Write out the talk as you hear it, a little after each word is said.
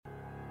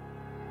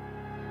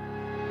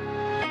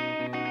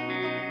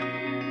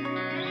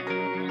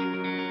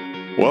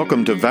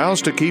Welcome to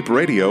Vows to Keep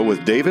Radio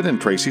with David and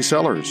Tracy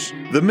Sellers.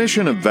 The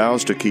mission of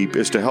Vows to Keep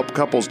is to help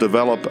couples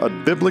develop a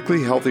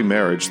biblically healthy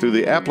marriage through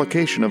the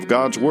application of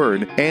God's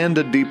Word and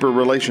a deeper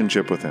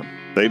relationship with Him.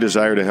 They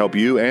desire to help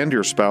you and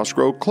your spouse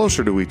grow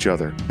closer to each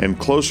other and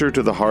closer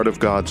to the heart of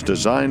God's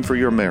design for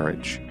your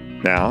marriage.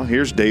 Now,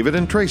 here's David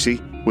and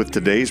Tracy with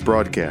today's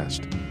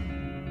broadcast.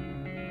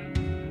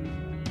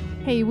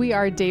 Hey, we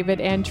are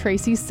David and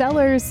Tracy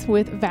Sellers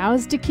with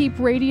Vows to Keep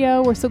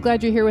Radio. We're so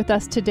glad you're here with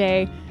us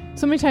today.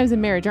 So many times in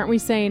marriage, aren't we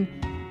saying,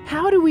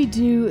 how do we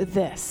do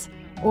this?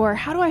 Or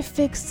how do I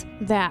fix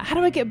that? How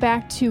do I get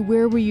back to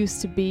where we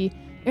used to be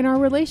in our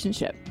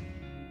relationship?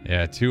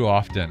 Yeah, too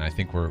often I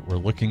think we're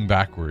looking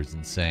backwards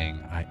and saying,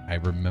 I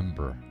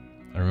remember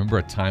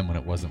a time when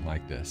it wasn't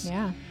like this.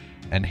 Yeah.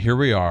 And here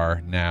we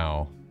are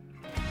now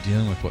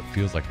dealing with what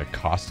feels like a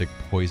caustic,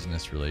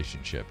 poisonous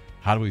relationship.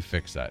 How do we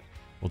fix that?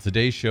 Well,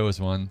 today's show is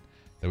one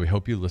that we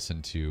hope you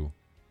listen to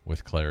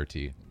with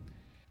clarity.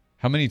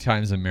 How many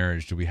times in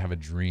marriage do we have a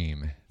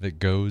dream that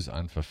goes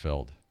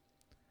unfulfilled?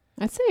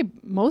 I'd say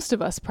most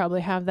of us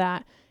probably have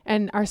that.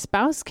 And our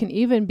spouse can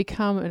even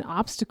become an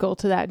obstacle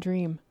to that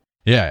dream.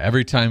 Yeah,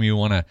 every time you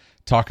want to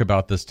talk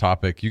about this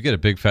topic, you get a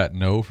big fat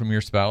no from your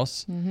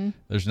spouse. Mm-hmm.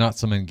 There's not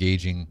some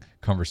engaging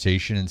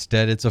conversation.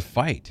 Instead, it's a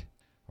fight.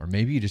 Or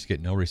maybe you just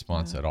get no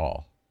response at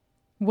all.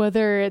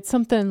 Whether it's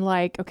something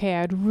like, okay,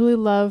 I'd really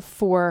love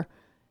for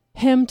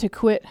him to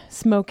quit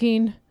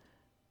smoking.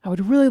 I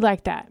would really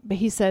like that. But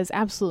he says,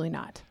 absolutely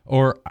not.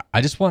 Or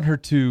I just want her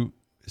to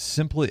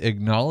simply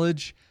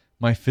acknowledge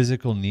my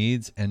physical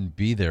needs and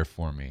be there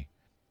for me.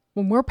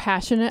 When we're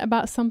passionate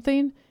about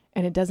something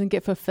and it doesn't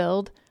get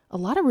fulfilled, a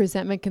lot of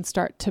resentment can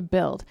start to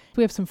build.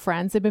 We have some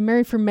friends, they've been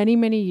married for many,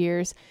 many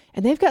years,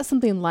 and they've got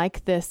something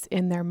like this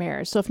in their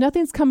marriage. So if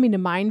nothing's coming to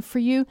mind for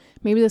you,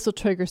 maybe this will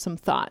trigger some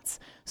thoughts.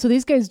 So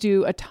these guys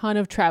do a ton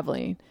of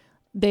traveling.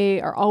 They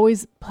are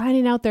always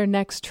planning out their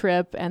next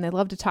trip, and they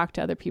love to talk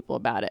to other people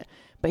about it.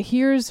 But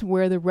here's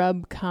where the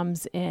rub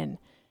comes in.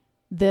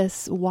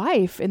 This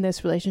wife in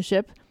this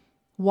relationship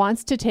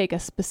wants to take a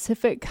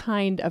specific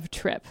kind of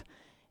trip,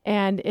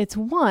 and it's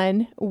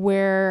one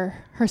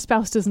where her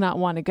spouse does not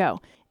want to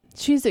go.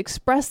 She's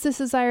expressed this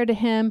desire to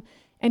him,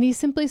 and he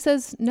simply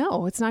says,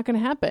 no, it's not going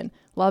to happen.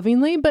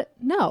 Lovingly, but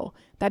no,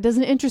 that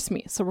doesn't interest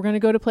me. So we're going to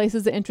go to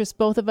places that interest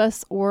both of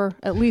us, or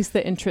at least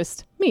that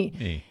interest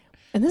me.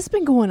 And this has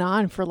been going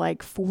on for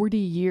like 40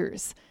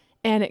 years.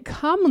 And it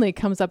commonly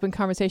comes up in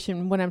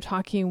conversation when I'm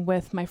talking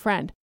with my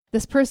friend.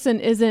 This person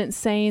isn't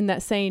saying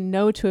that saying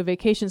no to a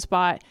vacation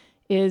spot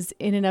is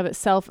in and of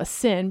itself a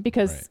sin,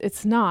 because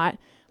It's not.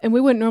 And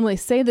we wouldn't normally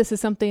say this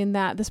is something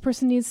that this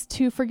person needs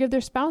to forgive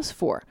their spouse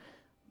for.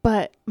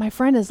 But my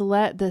friend has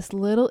let this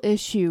little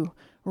issue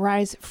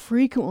rise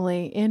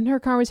frequently in her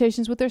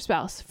conversations with their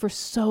spouse for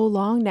so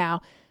long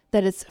now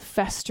that it's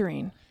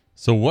festering.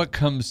 So what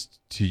comes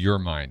to your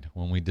mind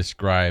when we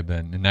describe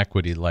an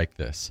inequity like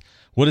this?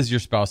 What has your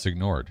spouse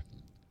ignored?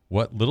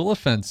 What little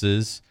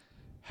offenses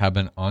have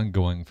been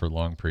ongoing for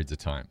long periods of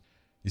time?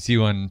 You see,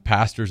 when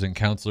pastors and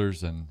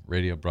counselors and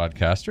radio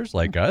broadcasters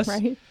like us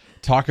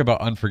talk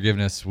about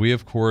unforgiveness, we,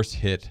 of course,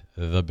 hit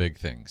the big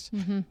things.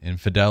 Mm-hmm.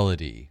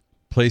 Infidelity,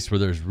 place where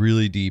there's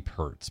really deep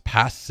hurts,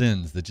 past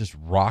sins that just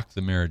rock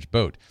the marriage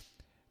boat.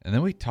 And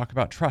then we talk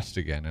about trust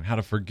again and how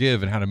to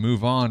forgive and how to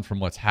move on from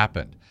what's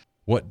happened.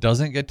 What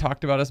doesn't get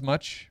talked about as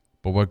much,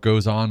 but what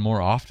goes on more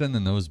often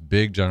than those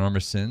big,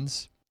 ginormous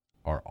sins,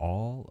 are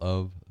all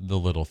of the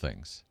little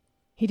things.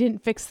 He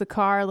didn't fix the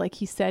car like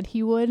he said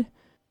he would.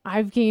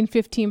 I've gained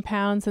 15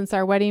 pounds since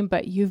our wedding,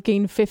 but you've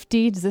gained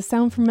 50. Does this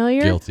sound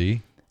familiar?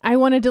 Guilty. I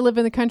wanted to live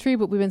in the country,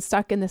 but we've been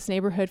stuck in this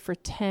neighborhood for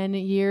 10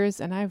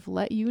 years, and I've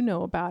let you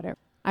know about it.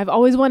 I've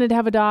always wanted to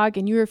have a dog,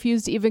 and you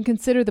refuse to even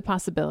consider the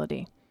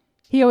possibility.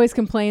 He always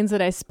complains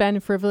that I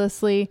spend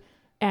frivolously,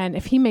 and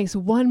if he makes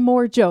one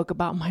more joke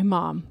about my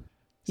mom,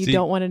 you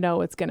don't want to know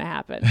what's going to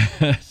happen.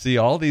 See,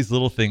 all these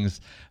little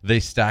things, they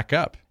stack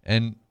up.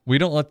 And we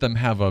don't let them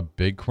have a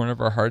big corner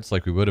of our hearts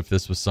like we would if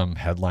this was some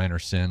headline or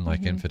sin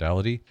like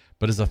infidelity.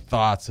 But as the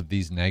thoughts of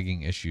these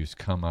nagging issues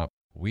come up,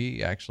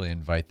 we actually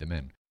invite them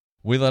in.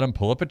 We let them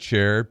pull up a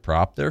chair,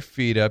 prop their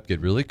feet up,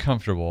 get really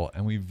comfortable,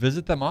 and we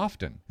visit them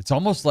often. It's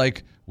almost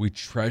like we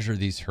treasure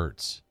these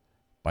hurts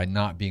by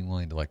not being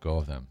willing to let go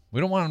of them. We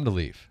don't want them to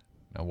leave.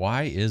 Now,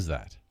 why is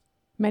that?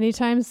 Many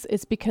times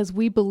it's because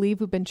we believe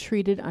we've been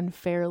treated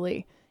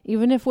unfairly,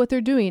 even if what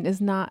they're doing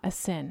is not a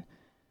sin.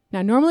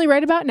 Now, normally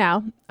right about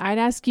now, I'd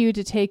ask you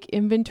to take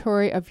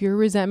inventory of your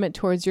resentment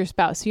towards your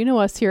spouse. You know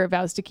us here at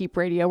Vows to Keep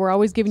Radio. We're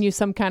always giving you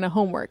some kind of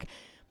homework.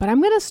 But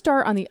I'm going to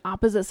start on the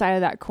opposite side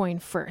of that coin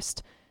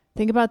first.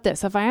 Think about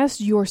this. If I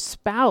asked your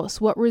spouse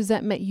what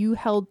resentment you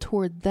held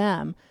toward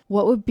them,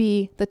 what would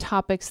be the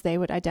topics they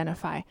would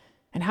identify?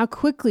 And how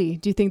quickly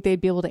do you think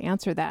they'd be able to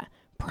answer that?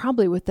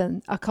 Probably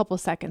within a couple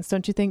seconds,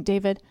 don't you think,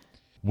 David?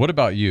 What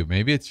about you?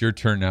 Maybe it's your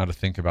turn now to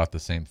think about the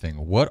same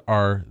thing. What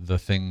are the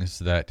things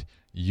that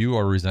you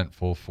are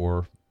resentful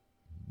for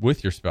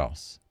with your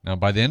spouse? Now,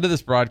 by the end of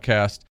this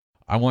broadcast,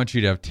 I want you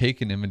to have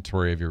taken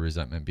inventory of your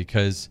resentment,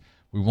 because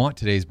we want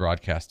today's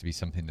broadcast to be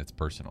something that's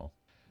personal.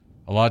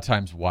 A lot of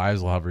times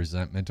wives will have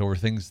resentment over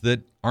things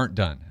that aren't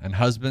done. And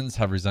husbands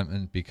have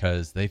resentment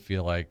because they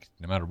feel like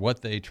no matter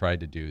what they tried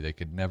to do, they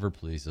could never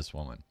please this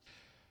woman,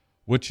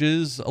 which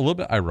is a little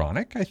bit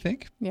ironic, I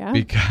think,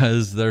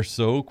 because they're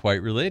so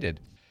quite related.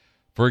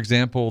 For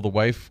example, the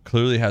wife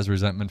clearly has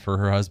resentment for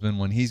her husband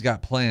when he's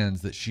got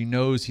plans that she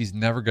knows he's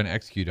never going to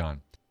execute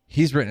on.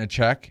 He's written a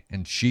check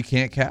and she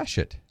can't cash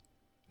it.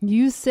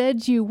 You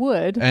said you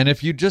would. And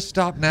if you just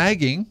stop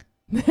nagging,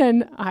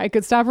 then I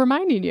could stop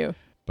reminding you.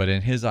 But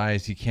in his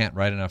eyes, he can't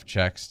write enough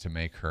checks to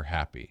make her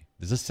happy.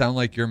 Does this sound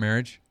like your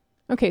marriage?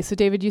 Okay, so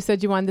David, you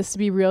said you wanted this to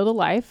be real to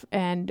life,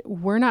 and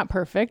we're not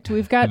perfect.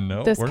 We've got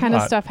this kind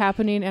of stuff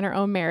happening in our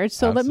own marriage.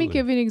 So Let me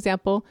give you an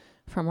example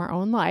from our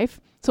own life.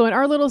 So in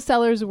our little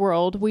seller's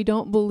world, we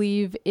don't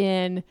believe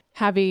in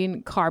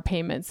having car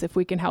payments if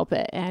we can help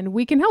it. And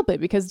we can help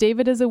it because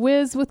David is a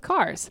whiz with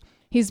cars.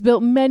 He's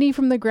built many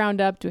from the ground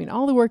up, doing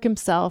all the work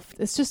himself.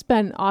 It's just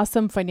been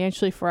awesome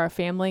financially for our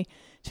family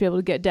to be able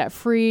to get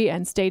debt-free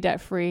and stay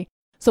debt-free.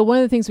 So one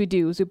of the things we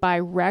do is we buy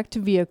wrecked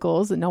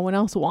vehicles that no one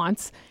else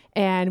wants,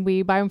 and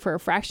we buy them for a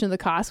fraction of the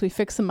cost. We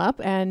fix them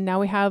up, and now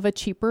we have a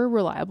cheaper,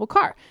 reliable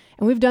car.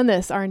 And we've done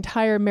this our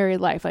entire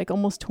married life, like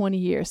almost 20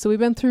 years. So we've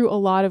been through a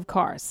lot of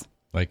cars.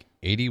 Like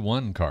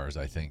 81 cars,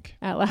 I think.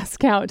 At last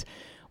count.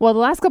 Well, the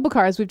last couple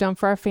cars we've done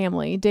for our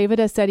family, David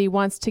has said he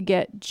wants to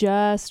get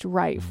just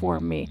right for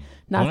me.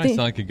 Don't I sound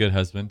like a good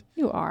husband?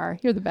 You are.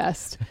 You're the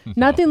best. No.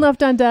 Nothing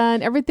left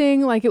undone.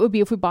 Everything like it would be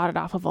if we bought it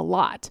off of a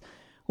lot.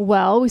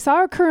 Well, we saw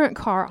our current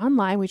car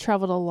online. We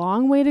traveled a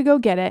long way to go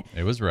get it.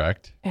 It was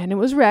wrecked. And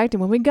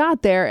when we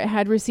got there, it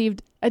had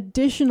received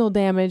additional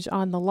damage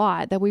on the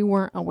lot that we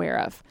weren't aware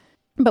of.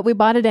 But we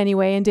bought it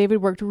anyway, and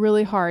David worked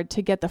really hard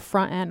to get the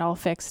front end all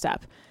fixed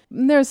up.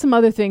 There's some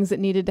other things that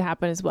needed to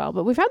happen as well.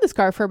 But we've had this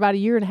car for about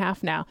 1.5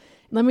 years now.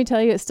 Let me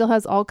tell you, it still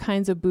has all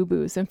kinds of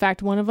boo-boos. In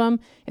fact, one of them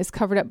is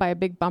covered up by a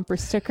big bumper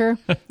sticker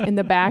in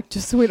the back,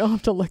 just so we don't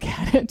have to look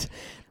at it.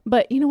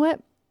 But you know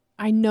what?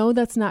 I know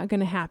that's not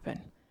going to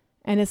happen.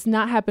 And it's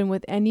not happened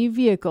with any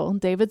vehicle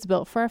David's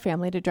built for our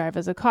family to drive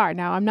as a car.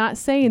 Now, I'm not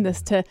saying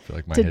this to, I feel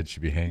like my head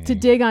should be hanging. To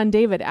dig on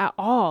David at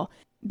all,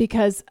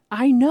 because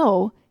I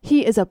know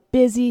he is a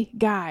busy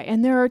guy.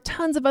 And there are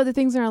tons of other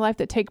things in our life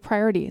that take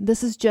priority.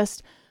 This is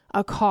just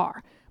a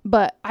car.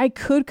 But I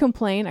could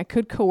complain, I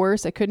could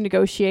coerce, I could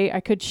negotiate, I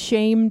could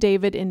shame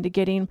David into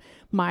getting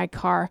my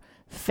car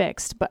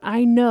fixed. But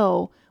I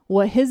know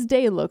what his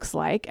day looks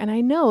like, and I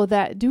know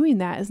that doing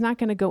that is not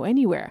going to go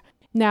anywhere.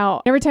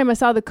 Now, every time I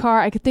saw the car,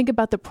 I could think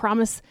about the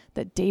promise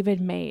that David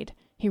made.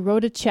 He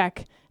wrote a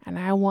check, and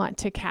I want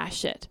to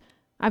cash it.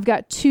 I've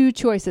got two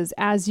choices,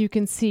 as you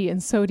can see,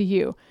 and so do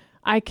you.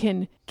 I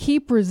can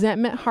keep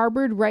resentment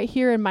harbored right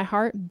here in my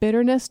heart,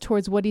 bitterness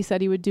towards what he said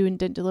he would do and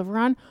didn't deliver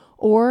on,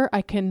 or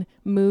I can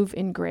move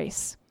in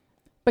grace.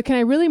 But can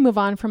I really move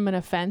on from an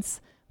offense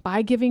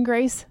by giving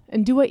grace?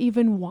 And do I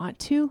even want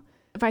to?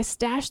 If I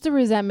stash the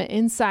resentment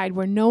inside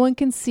where no one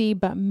can see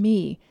but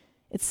me,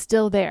 it's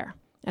still there.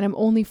 And I'm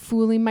only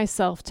fooling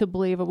myself to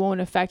believe it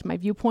won't affect my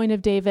viewpoint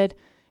of David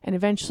and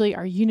eventually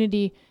our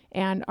unity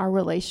and our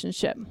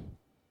relationship.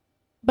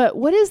 But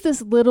what is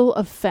this little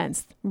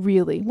offense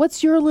really?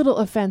 What's your little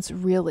offense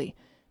really?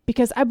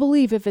 Because I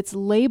believe if it's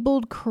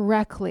labeled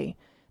correctly,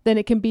 then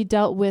it can be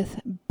dealt with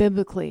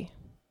biblically.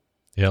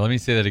 Yeah, let me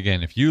say that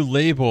again. If you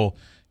label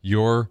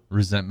your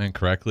resentment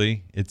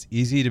correctly, it's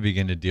easy to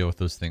begin to deal with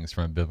those things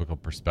from a biblical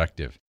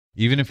perspective.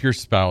 Even if your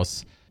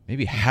spouse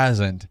maybe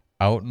hasn't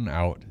out and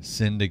out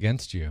sinned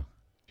against you.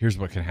 Here's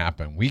what can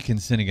happen. We can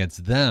sin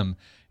against them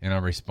in our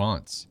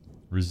response.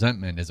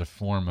 Resentment is a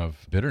form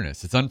of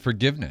bitterness. It's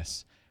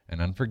unforgiveness.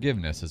 And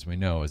unforgiveness, as we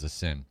know, is a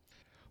sin.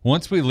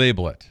 Once we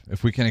label it,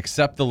 if we can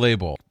accept the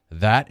label,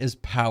 that is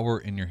power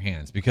in your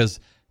hands because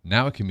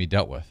now it can be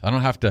dealt with. I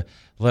don't have to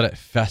let it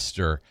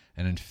fester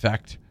and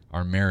infect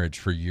our marriage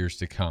for years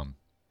to come.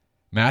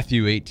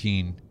 Matthew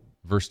 18,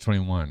 verse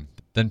 21.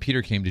 Then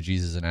Peter came to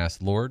Jesus and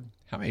asked, Lord,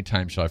 how many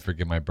times shall I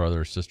forgive my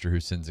brother or sister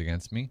who sins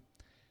against me?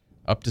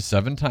 Up to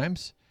 7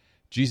 times?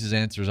 Jesus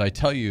answers, I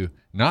tell you,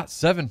 not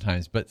 7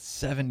 times, but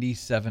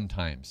 77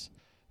 times.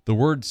 The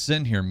word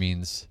sin here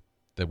means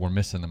that we're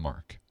missing the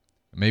mark.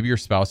 Maybe your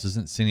spouse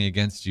isn't sinning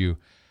against you,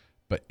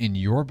 but in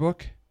your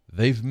book,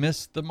 they've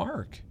missed the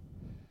mark.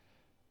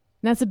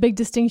 That's a big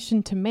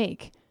distinction to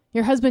make.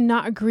 Your husband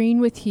not agreeing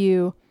with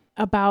you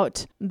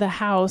about the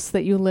house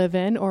that you live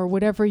in or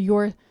whatever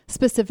your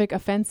specific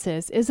offense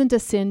is isn't a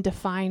sin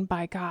defined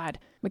by God.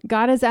 But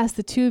God has asked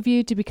the two of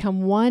you to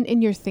become one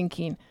in your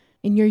thinking,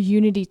 in your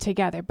unity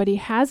together, but he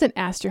hasn't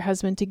asked your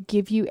husband to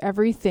give you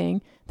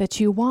everything that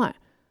you want.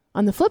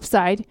 On the flip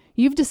side,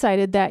 you've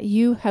decided that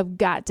you have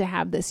got to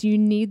have this. You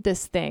need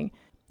this thing,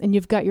 and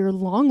you've got your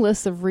long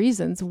list of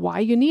reasons why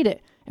you need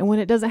it. And when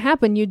it doesn't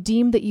happen, you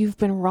deem that you've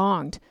been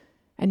wronged.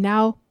 And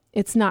now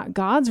it's not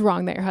God's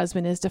wrong that your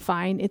husband is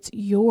defying, it's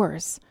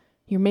yours.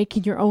 You're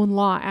making your own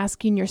law,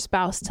 asking your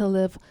spouse to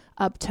live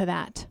up to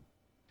that.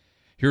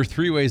 Here are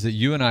 3 ways that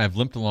you and I have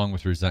limped along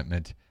with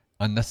resentment,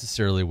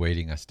 unnecessarily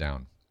weighting us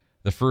down.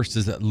 The first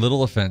is that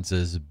little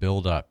offenses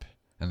build up,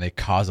 and they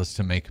cause us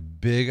to make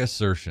big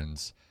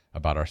assertions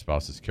about our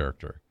spouse's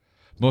character.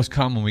 Most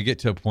common, we get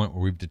to a point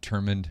where we've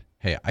determined,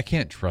 hey, I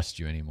can't trust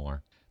you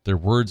anymore. Their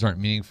words aren't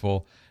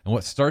meaningful. And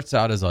what starts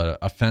out as an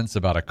offense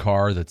about a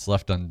car that's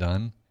left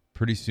undone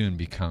pretty soon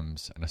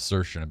becomes an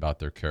assertion about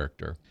their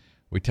character.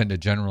 We tend to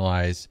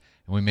generalize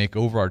and we make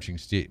overarching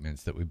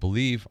statements that we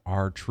believe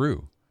are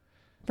true.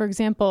 For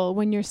example,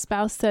 when your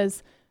spouse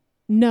says,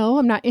 no,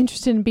 I'm not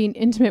interested in being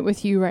intimate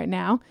with you right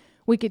now,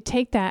 we could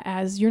take that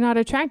as you're not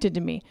attracted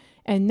to me.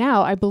 And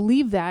now I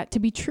believe that to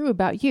be true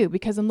about you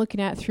because I'm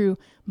looking at it through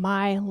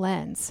my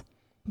lens.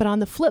 But on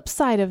the flip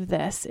side of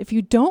this, if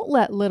you don't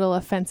let little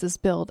offenses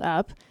build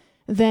up,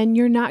 then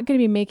you're not going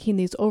to be making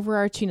these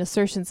overarching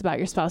assertions about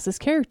your spouse's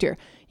character.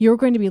 You're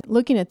going to be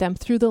looking at them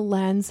through the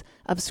lens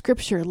of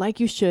Scripture like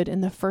you should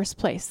in the first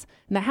place.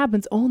 And that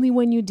happens only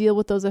when you deal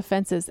with those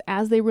offenses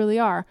as they really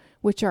are,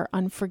 which are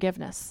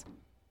unforgiveness.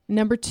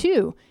 Number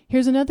 2,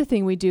 here's another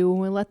thing we do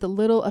when we let the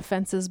little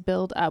offenses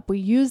build up. We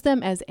use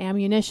them as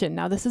ammunition.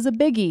 Now, this is a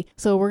biggie,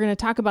 so we're going to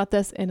talk about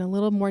this in a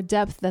little more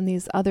depth than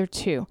these other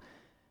 2.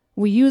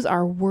 We use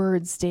our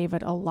words,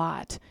 David, a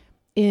lot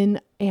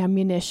in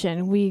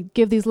ammunition. We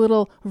give these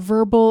little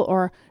verbal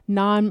or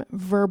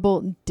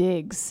non-verbal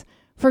digs.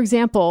 For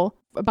example,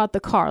 about the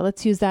car,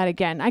 let's use that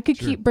again. I could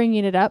keep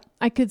bringing it up.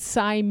 I could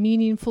sigh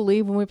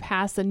meaningfully when we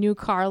pass a new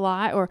car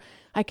lot, or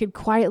I could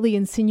quietly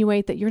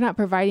insinuate that you're not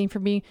providing for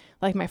me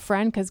like my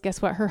friend, because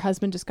guess what? Her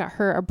husband just got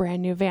her a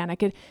brand new van. I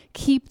could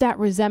keep that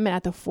resentment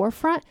at the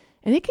forefront,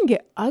 and it can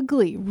get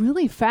ugly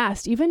really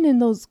fast, even in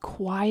those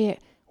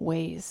quiet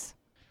ways.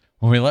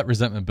 When we let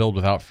resentment build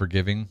without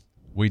forgiving,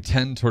 we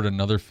tend toward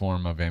another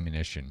form of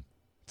ammunition.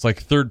 It's like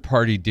third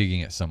party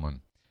digging at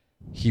someone.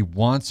 He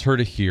wants her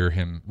to hear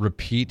him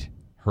repeat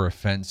her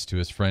offense to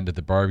his friend at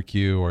the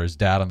barbecue or his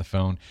dad on the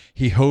phone.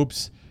 He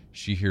hopes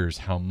she hears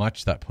how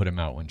much that put him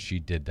out when she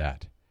did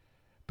that.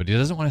 But he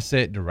doesn't want to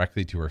say it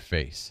directly to her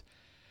face.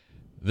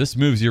 This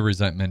moves your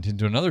resentment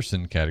into another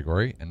sin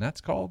category, and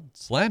that's called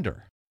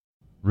slander.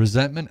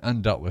 Resentment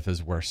undealt with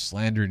is where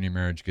slander in your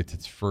marriage gets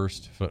its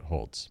first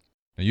footholds.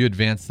 Now you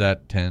advance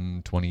that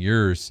 10, 20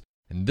 years,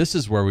 and this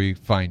is where we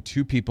find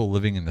 2 people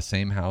living in the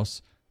same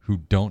house who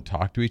don't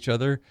talk to each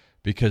other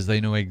because they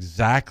know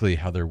exactly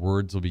how their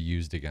words will be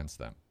used against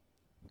them.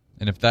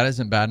 And if that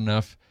isn't bad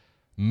enough,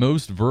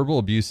 most verbal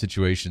abuse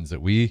situations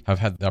that we have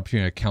had the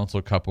opportunity to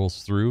counsel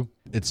couples through,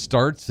 it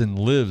starts and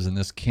lives in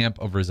this camp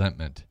of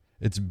resentment.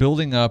 It's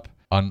building up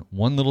on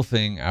one little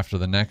thing after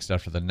the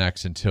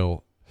next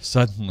until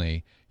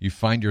suddenly you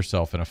find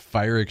yourself in a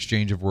fire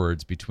exchange of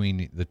words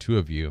between the 2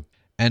 of you.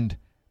 And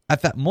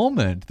at that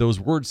moment,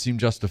 those words seem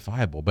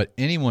justifiable, but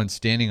anyone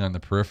standing on the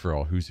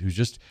peripheral who's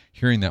just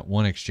hearing that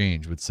one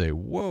exchange would say,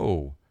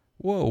 whoa,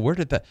 where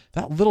did that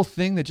little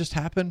thing that just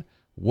happened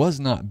was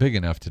not big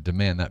enough to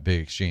demand that big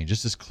exchange.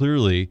 This is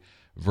clearly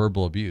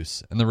verbal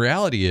abuse. And the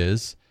reality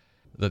is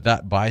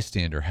that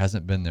bystander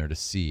hasn't been there to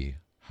see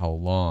how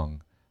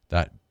long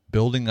that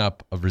building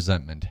up of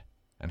resentment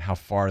and how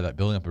far that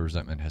building up of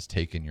resentment has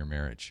taken your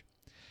marriage.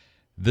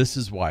 This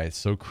is why it's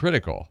so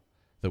critical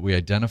that we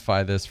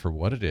identify this for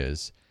what it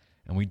is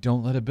and we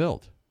don't let it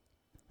build.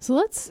 So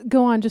let's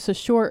go on just a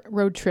short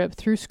road trip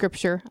through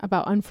Scripture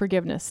about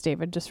unforgiveness,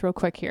 David, just real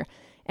quick here.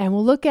 And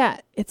we'll look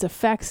at its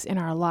effects in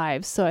our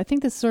lives. So I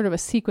think this is sort of a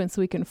sequence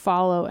we can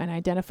follow and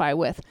identify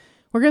with.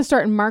 We're going to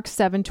start in Mark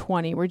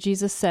 7:20, where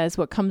Jesus says,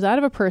 what comes out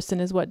of a person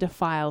is what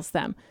defiles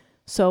them.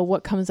 So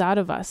what comes out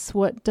of us?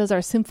 What does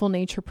our sinful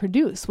nature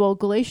produce? Well,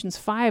 Galatians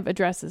 5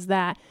 addresses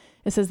that.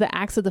 It says the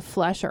acts of the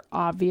flesh are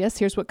obvious.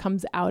 Here's what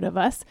comes out of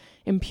us: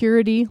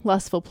 impurity,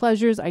 lustful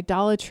pleasures,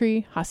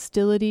 idolatry,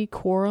 hostility,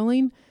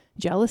 quarreling,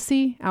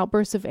 jealousy,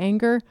 outbursts of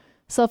anger,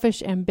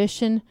 selfish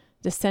ambition,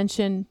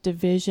 dissension,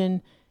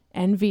 division,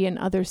 envy, and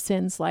other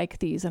sins like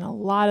these. And a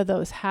lot of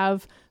those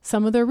have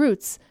some of their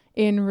roots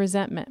in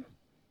resentment.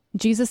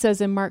 Jesus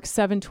says in Mark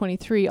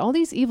 7:23, all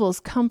these evils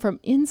come from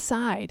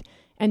inside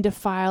and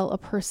defile a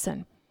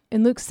person.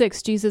 In Luke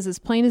 6, Jesus is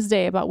plain as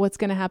day about what's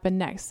going to happen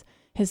next.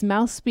 His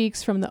mouth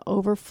speaks from the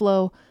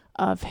overflow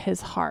of his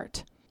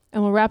heart.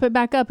 And we'll wrap it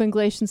back up in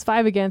Galatians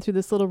 5 again through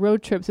this little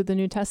road trip through the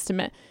New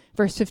Testament.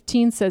 Verse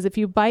 15 says, if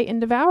you bite and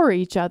devour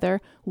each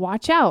other,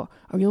 watch out,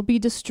 or you'll be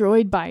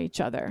destroyed by each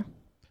other.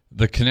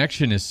 The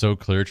connection is so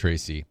clear,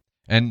 Tracy.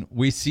 And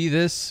we see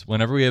this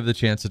whenever we have the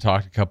chance to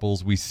talk to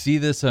couples. We see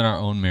this in our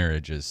own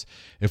marriages.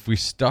 If we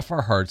stuff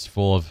our hearts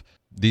full of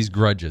these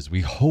grudges,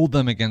 we hold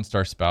them against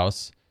our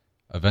spouse,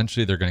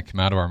 eventually they're going to come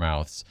out of our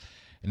mouths.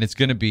 And it's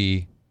going to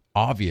be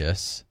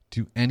obvious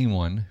to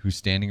anyone who's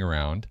standing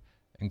around,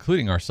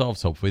 including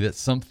ourselves, hopefully, that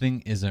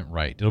something isn't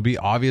right. It'll be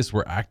obvious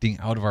we're acting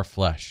out of our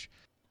flesh.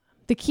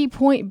 The key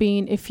point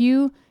being, if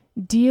you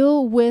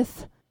deal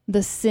with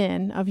the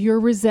sin of your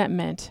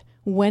resentment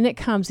when it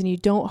comes and you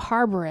don't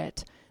harbor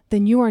it,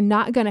 then you are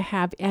not going to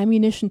have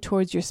ammunition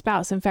towards your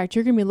spouse. In fact,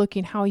 you're going to be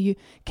looking how you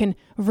can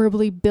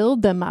verbally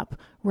build them up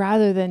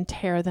rather than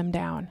tear them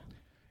down.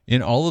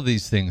 In all of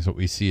these things, what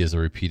we see is a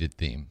repeated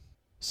theme.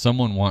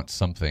 Someone wants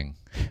something,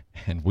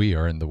 and we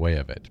are in the way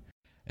of it.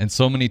 And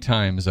so many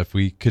times, if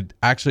we could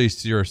actually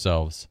see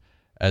ourselves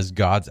as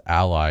God's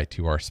ally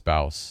to our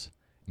spouse,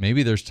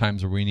 Maybe there's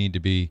times where we need to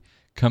be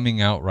coming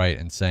out right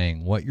and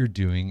saying what you're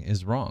doing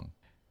is wrong.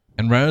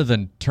 And rather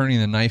than turning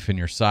the knife in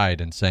your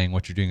side and saying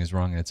what you're doing is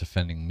wrong and it's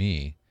offending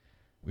me,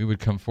 we would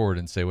come forward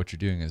and say what you're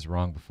doing is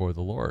wrong before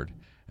the Lord.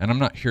 And I'm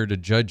not here to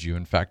judge you.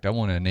 In fact, I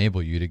want to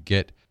enable you to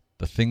get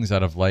the things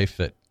out of life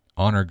that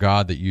honor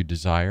God that you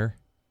desire.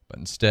 But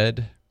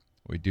instead,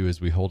 what we do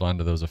is we hold on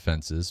to those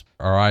offenses.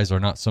 Our eyes are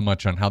not so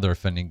much on how they're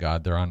offending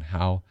God, they're on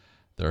how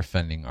they're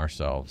offending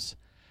ourselves.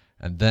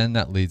 And then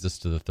that leads us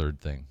to the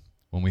third thing.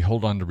 When we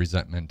hold on to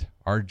resentment,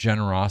 our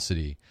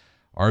generosity,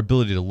 our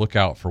ability to look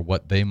out for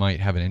what they might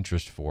have an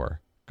interest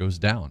for, goes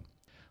down.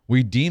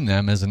 We deem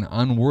them as an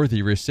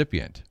unworthy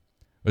recipient.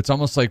 It's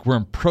almost like we're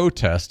in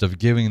protest of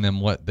giving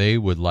them what they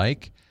would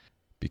like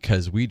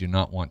because we do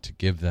not want to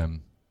give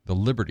them the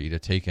liberty to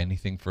take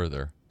anything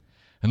further.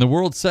 And the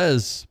world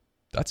says,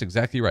 that's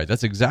exactly right.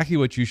 That's exactly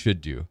what you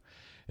should do.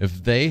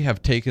 If they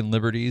have taken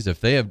liberties,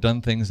 if they have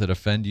done things that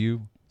offend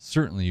you,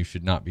 certainly you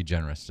should not be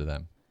generous to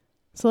them.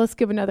 So let's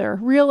give another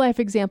real life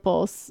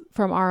examples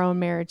from our own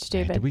marriage,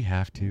 David. Do we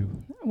have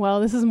to? Well,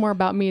 this is more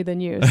about me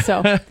than you.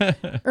 So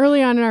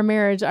early on in our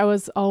marriage, I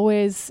was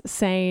always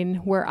saying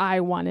where I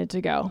wanted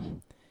to go.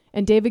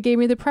 And David gave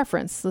me the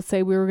preference. Let's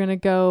say we were going to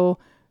go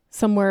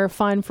somewhere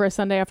fun for a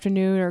Sunday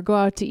afternoon or go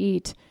out to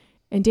eat.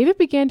 And David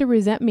began to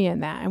resent me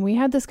in that. And we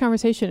had this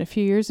conversation a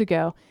few years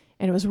ago,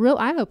 and it was a real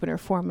eye-opener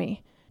for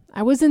me.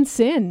 I was in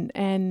sin,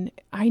 and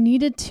I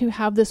needed to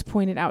have this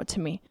pointed out to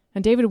me.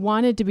 And David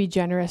wanted to be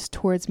generous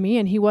towards me,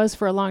 and he was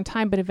for a long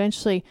time, but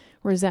eventually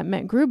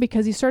resentment grew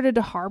because he started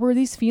to harbor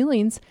these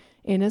feelings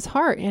in his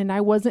heart. And I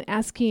wasn't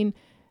asking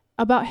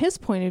about his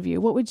point of view.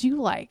 What would you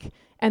like?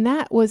 And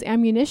that was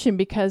ammunition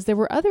because there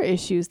were other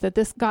issues that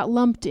this got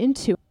lumped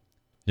into.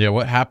 Yeah,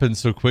 what happens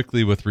so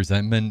quickly with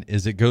resentment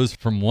is it goes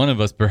from one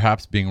of us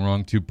perhaps being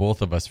wrong to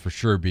both of us for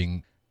sure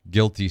being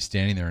guilty,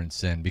 standing there in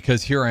sin.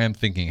 Because here I am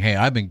thinking, hey,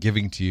 I've been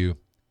giving to you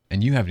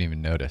and you haven't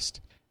even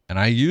noticed. And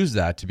I use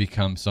that to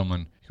become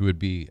someone who would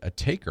be a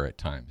taker at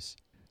times.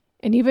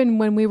 And even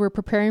when we were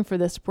preparing for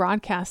this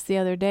broadcast the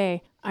other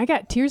day, I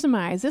got tears in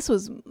my eyes. This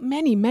was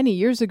many, many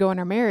years ago in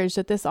our marriage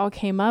that this all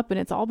came up, and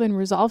it's all been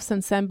resolved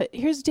since then. But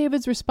here's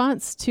David's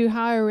response to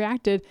how I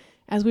reacted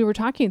as we were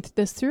talking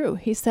this through.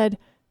 He said,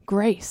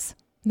 grace.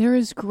 There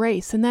is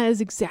grace. And that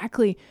is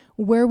exactly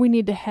where we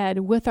need to head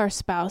with our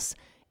spouse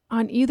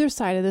on either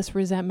side of this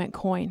resentment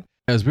coin.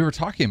 As we were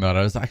talking about it,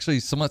 I was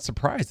actually somewhat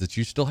surprised that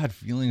you still had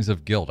feelings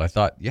of guilt. I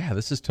thought, yeah,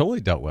 this is totally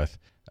dealt with.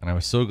 And I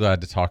was so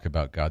glad to talk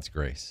about God's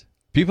grace.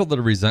 People that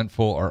are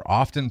resentful are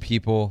often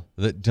people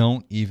that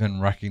don't even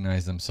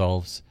recognize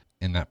themselves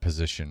in that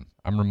position.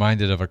 I'm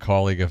reminded of a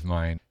colleague of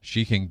mine.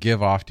 She can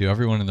give off to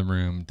everyone in the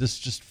room this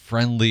just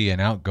friendly and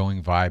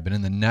outgoing vibe. And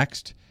in the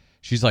next,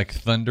 she's like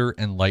thunder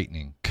and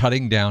lightning,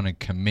 cutting down and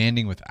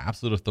commanding with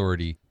absolute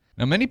authority.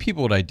 Now, many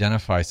people would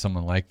identify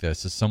someone like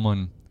this as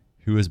someone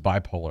who is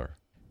bipolar.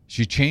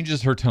 She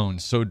changes her tone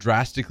so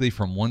drastically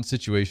from one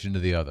situation to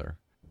the other.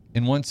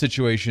 In one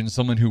situation,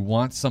 someone who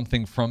wants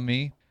something from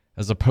me,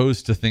 as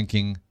opposed to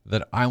thinking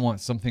that I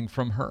want something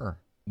from her.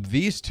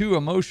 These two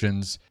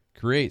emotions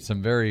create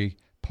some very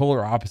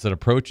polar opposite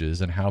approaches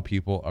in how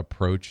people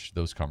approach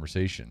those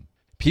conversations.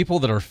 People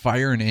that are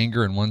fire and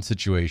anger in one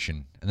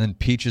situation and then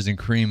peaches and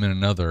cream in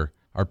another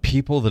are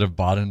people that have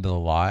bought into the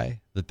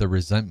lie that the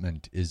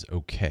resentment is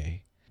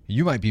okay.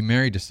 You might be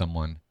married to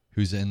someone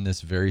who's in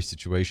this very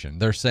situation.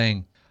 They're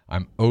saying,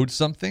 I'm owed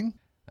something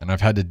and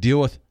I've had to deal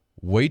with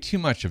way too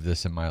much of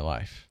this in my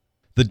life.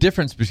 The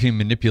difference between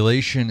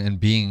manipulation and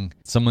being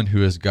someone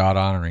who is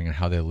God-honoring and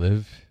how they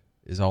live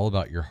is all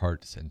about your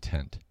heart's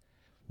intent.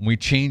 When we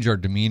change our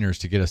demeanors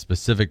to get a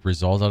specific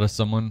result out of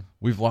someone,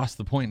 we've lost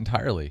the point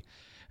entirely.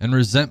 And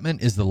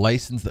resentment is the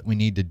license that we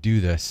need to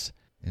do this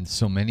in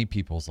so many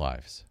people's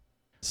lives.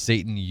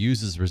 Satan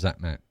uses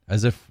resentment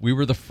as if we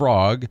were the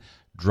frog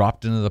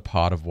dropped into the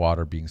pot of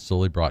water being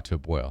slowly brought to a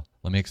boil.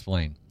 Let me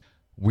explain.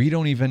 We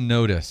don't even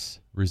notice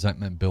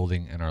resentment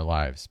building in our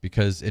lives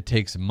because it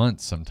takes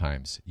months,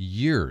 sometimes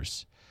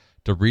years,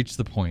 to reach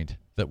the point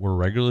that we're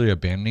regularly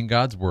abandoning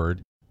God's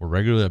word. We're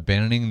regularly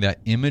abandoning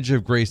that image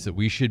of grace that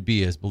we should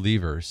be as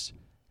believers.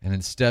 And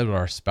instead what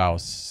our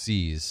spouse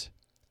sees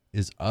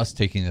is us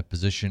taking the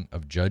position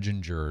of judge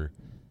and juror,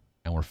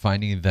 and we're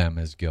finding them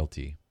as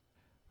guilty.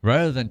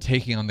 Rather than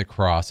taking on the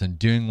cross and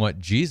doing what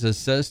Jesus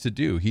says to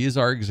do, he is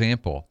our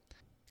example,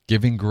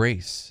 giving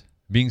grace,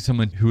 being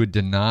someone who would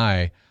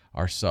deny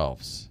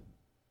ourselves.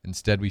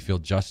 Instead, we feel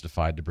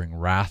justified to bring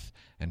wrath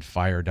and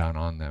fire down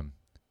on them.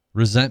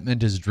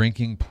 Resentment is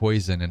drinking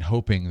poison and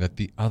hoping that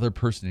the other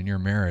person in your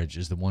marriage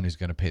is the one who's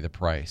going to pay the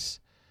price.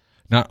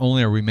 Not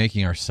only are we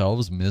making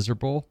ourselves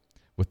miserable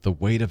with the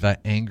weight of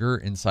that anger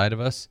inside of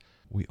us,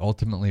 we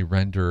ultimately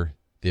render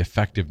the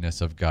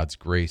effectiveness of God's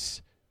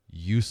grace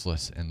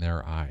useless in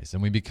their eyes.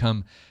 And we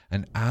become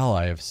an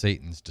ally of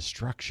Satan's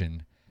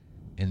destruction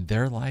in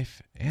their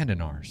life and in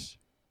ours.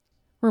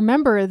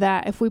 Remember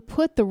that if we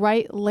put the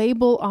right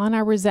label on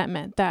our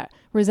resentment, that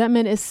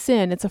resentment is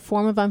sin, it's a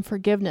form of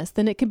unforgiveness,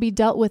 then it can be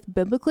dealt with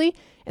biblically,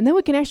 and then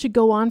we can actually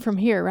go on from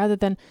here rather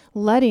than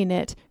letting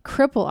it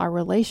cripple our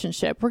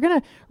relationship. We're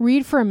going to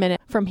read for a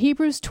minute from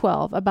Hebrews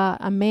 12 about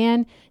a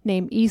man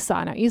named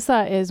Esau. Now,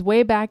 Esau is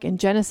way back in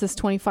Genesis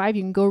 25.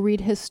 You can go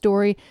read his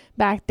story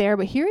back there.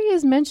 But here he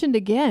is mentioned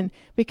again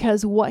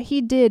because what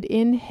he did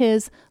in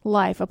his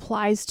life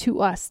applies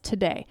to us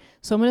today.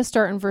 So I'm going to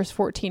start in verse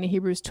 14 of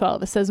Hebrews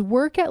 12. It says,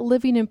 work at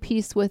living in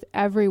peace with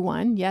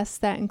everyone. Yes,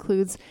 that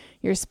includes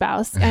your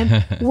spouse.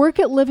 And work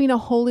at living a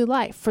holy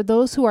life. For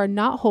those who are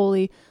not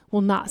holy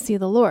will not see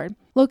the Lord.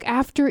 Look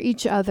after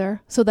each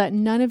other so that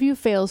none of you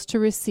fails to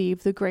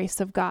receive the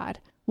grace of God.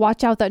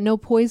 Watch out that no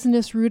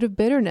poisonous root of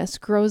bitterness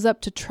grows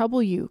up to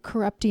trouble you,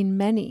 corrupting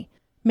many.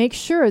 Make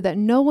sure that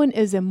no one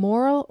is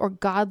immoral or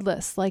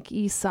godless like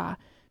Esau,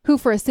 who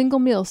for a single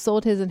meal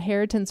sold his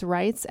inheritance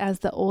rights as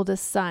the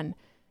oldest son.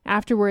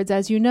 Afterwards,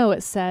 as you know,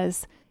 it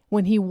says,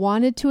 when he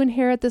wanted to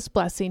inherit this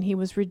blessing, he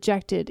was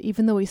rejected.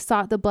 Even though he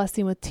sought the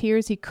blessing with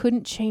tears, he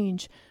couldn't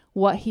change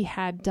what he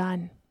had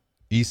done.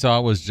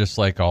 Esau was just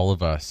like all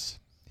of us.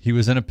 He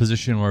was in a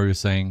position where he was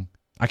saying,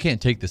 I can't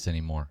take this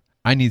anymore.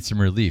 I need some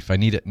relief. I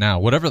need it now,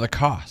 whatever the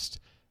cost.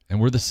 And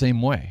we're the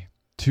same way.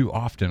 Too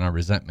often our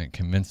resentment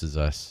convinces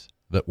us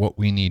that what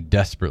we need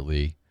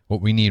desperately,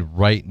 what we need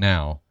right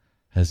now,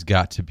 has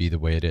got to be the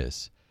way it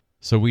is.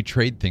 So we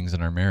trade things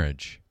in our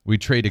marriage. We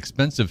trade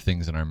expensive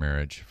things in our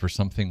marriage for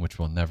something which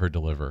will never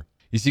deliver.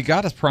 You see,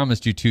 God has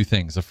promised you two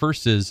things. The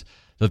first is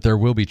that there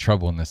will be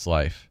trouble in this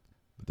life.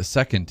 The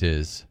second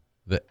is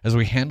that as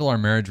we handle our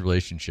marriage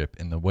relationship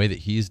in the way that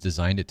He's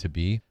designed it to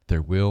be,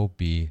 there will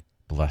be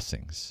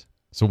blessings.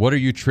 So what are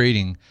you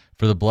trading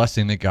for the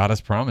blessing that God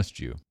has promised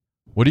you?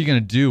 What are you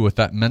going to do with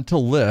that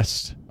mental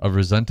list of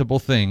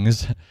resentable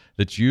things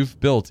that you've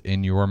built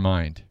in your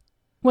mind?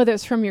 Whether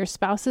it's from your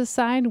spouse's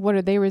side, what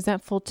are they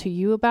resentful to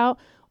you about,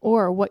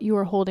 or what you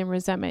are holding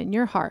resentment in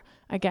your heart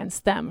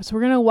against them. So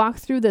we're going to walk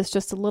through this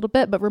just a little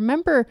bit, but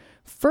remember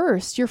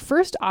first, your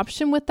first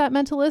option with that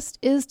mental list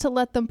is to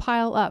let them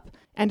pile up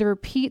and to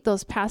repeat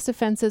those past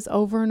offenses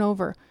over and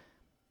over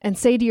and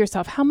say to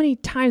yourself, how many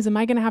times am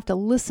I going to have to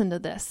listen to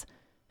this?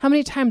 How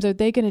many times are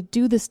they going to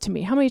do this to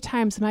me? How many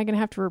times am I going to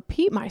have to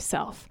repeat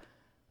myself?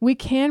 We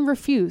can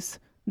refuse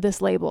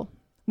this label.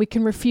 We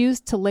can refuse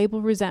to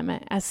label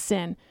resentment as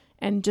sin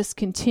and just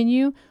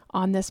continue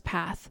on this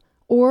path.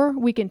 Or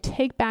we can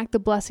take back the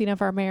blessing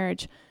of our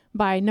marriage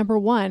by, number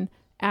one,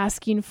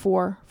 asking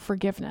for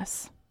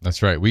forgiveness.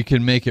 That's right. We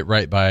can make it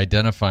right by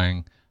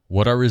identifying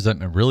what our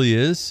resentment really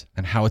is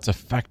and how it's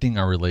affecting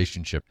our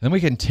relationship. Then we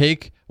can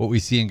take what we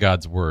see in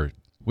God's Word.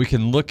 We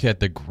can look at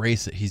the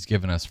grace that He's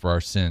given us for our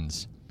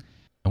sins,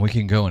 and we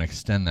can go and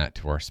extend that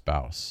to our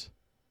spouse.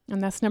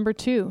 And that's number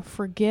two,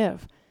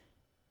 forgive.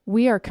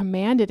 We are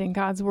commanded in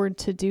God's Word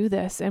to do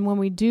this, and when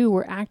we do,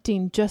 we're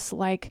acting just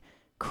like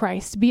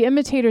Christ. Be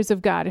imitators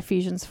of God,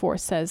 Ephesians 4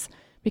 says,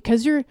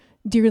 because you're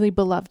dearly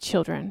beloved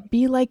children.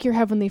 Be like your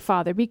Heavenly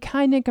Father. Be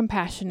kind and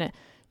compassionate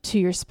to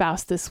your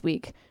spouse this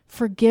week.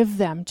 Forgive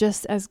them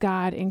just as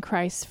God in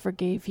Christ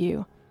forgave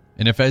you.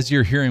 And if as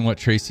you're hearing what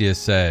Tracy has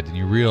said and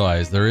you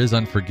realize there is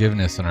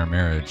unforgiveness in our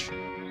marriage,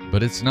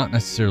 but it's not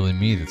necessarily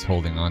me that's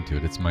holding on to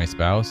it, it's my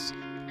spouse,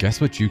 guess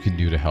what you can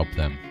do to help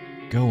them?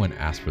 Go and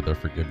ask for their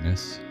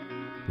forgiveness.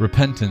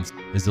 Repentance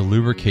is the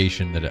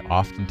lubrication that it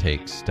often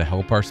takes to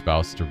help our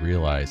spouse to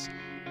realize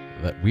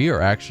that we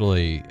are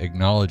actually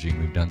acknowledging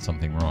we've done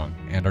something wrong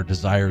and our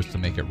desires to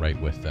make it right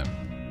with them.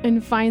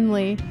 And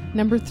finally,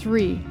 number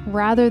three,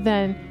 rather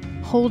than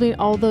holding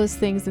all those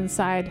things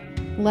inside,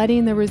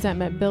 letting the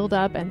resentment build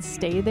up and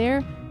stay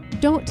there,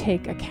 don't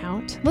take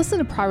account. Listen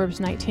to Proverbs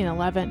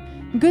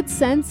 19:11. Good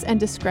sense and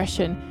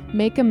discretion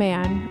make a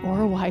man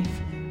or a wife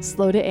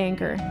slow to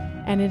anger,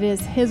 and it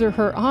is his or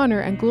her honor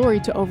and glory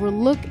to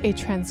overlook a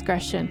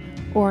transgression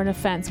or an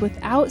offense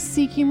without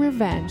seeking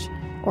revenge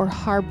or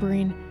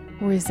harboring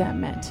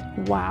resentment.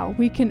 Wow,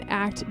 we can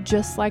act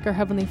just like our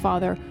Heavenly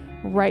Father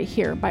right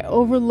here by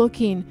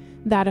overlooking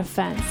that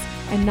offense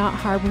and not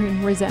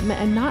harboring resentment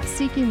and not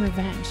seeking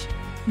revenge.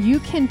 You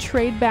can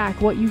trade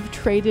back what you've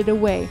traded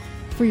away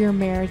for your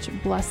marriage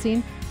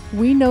blessing.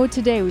 We know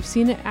today, we've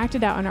seen it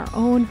acted out in our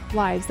own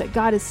lives, that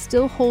God is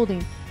still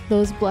holding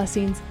those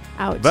blessings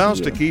out Vows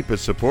to to you. Keep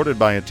is supported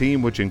by a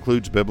team which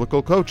includes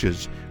biblical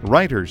coaches,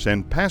 writers,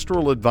 and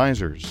pastoral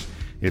advisors.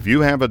 If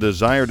you have a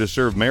desire to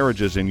serve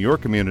marriages in your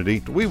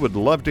community, we would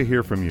love to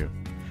hear from you.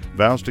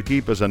 Vows to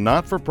Keep is a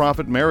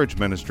not-for-profit marriage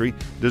ministry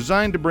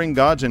designed to bring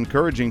God's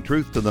encouraging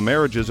truth to the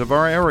marriages of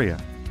our area.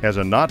 As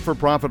a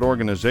not-for-profit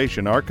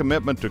organization, our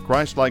commitment to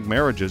Christ-like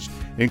marriages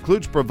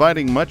includes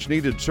providing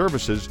much-needed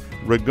services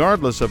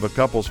regardless of a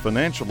couple's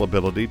financial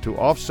ability to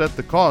offset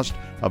the cost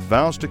of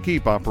Vows to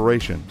Keep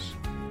operations.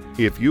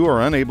 If you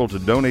are unable to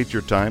donate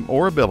your time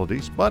or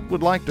abilities but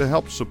would like to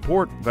help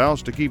support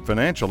Vows to Keep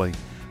financially,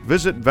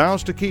 visit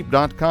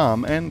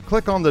vowstokeep.com and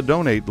click on the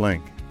donate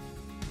link.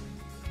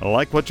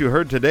 Like what you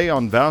heard today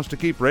on Vows to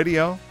Keep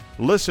Radio?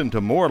 Listen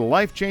to more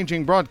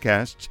life-changing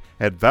broadcasts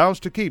at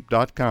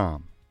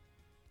vowstokeep.com.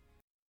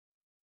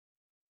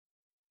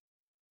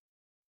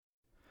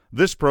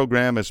 This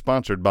program is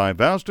sponsored by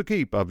Vows to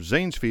Keep of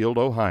Zanesfield,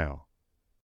 Ohio.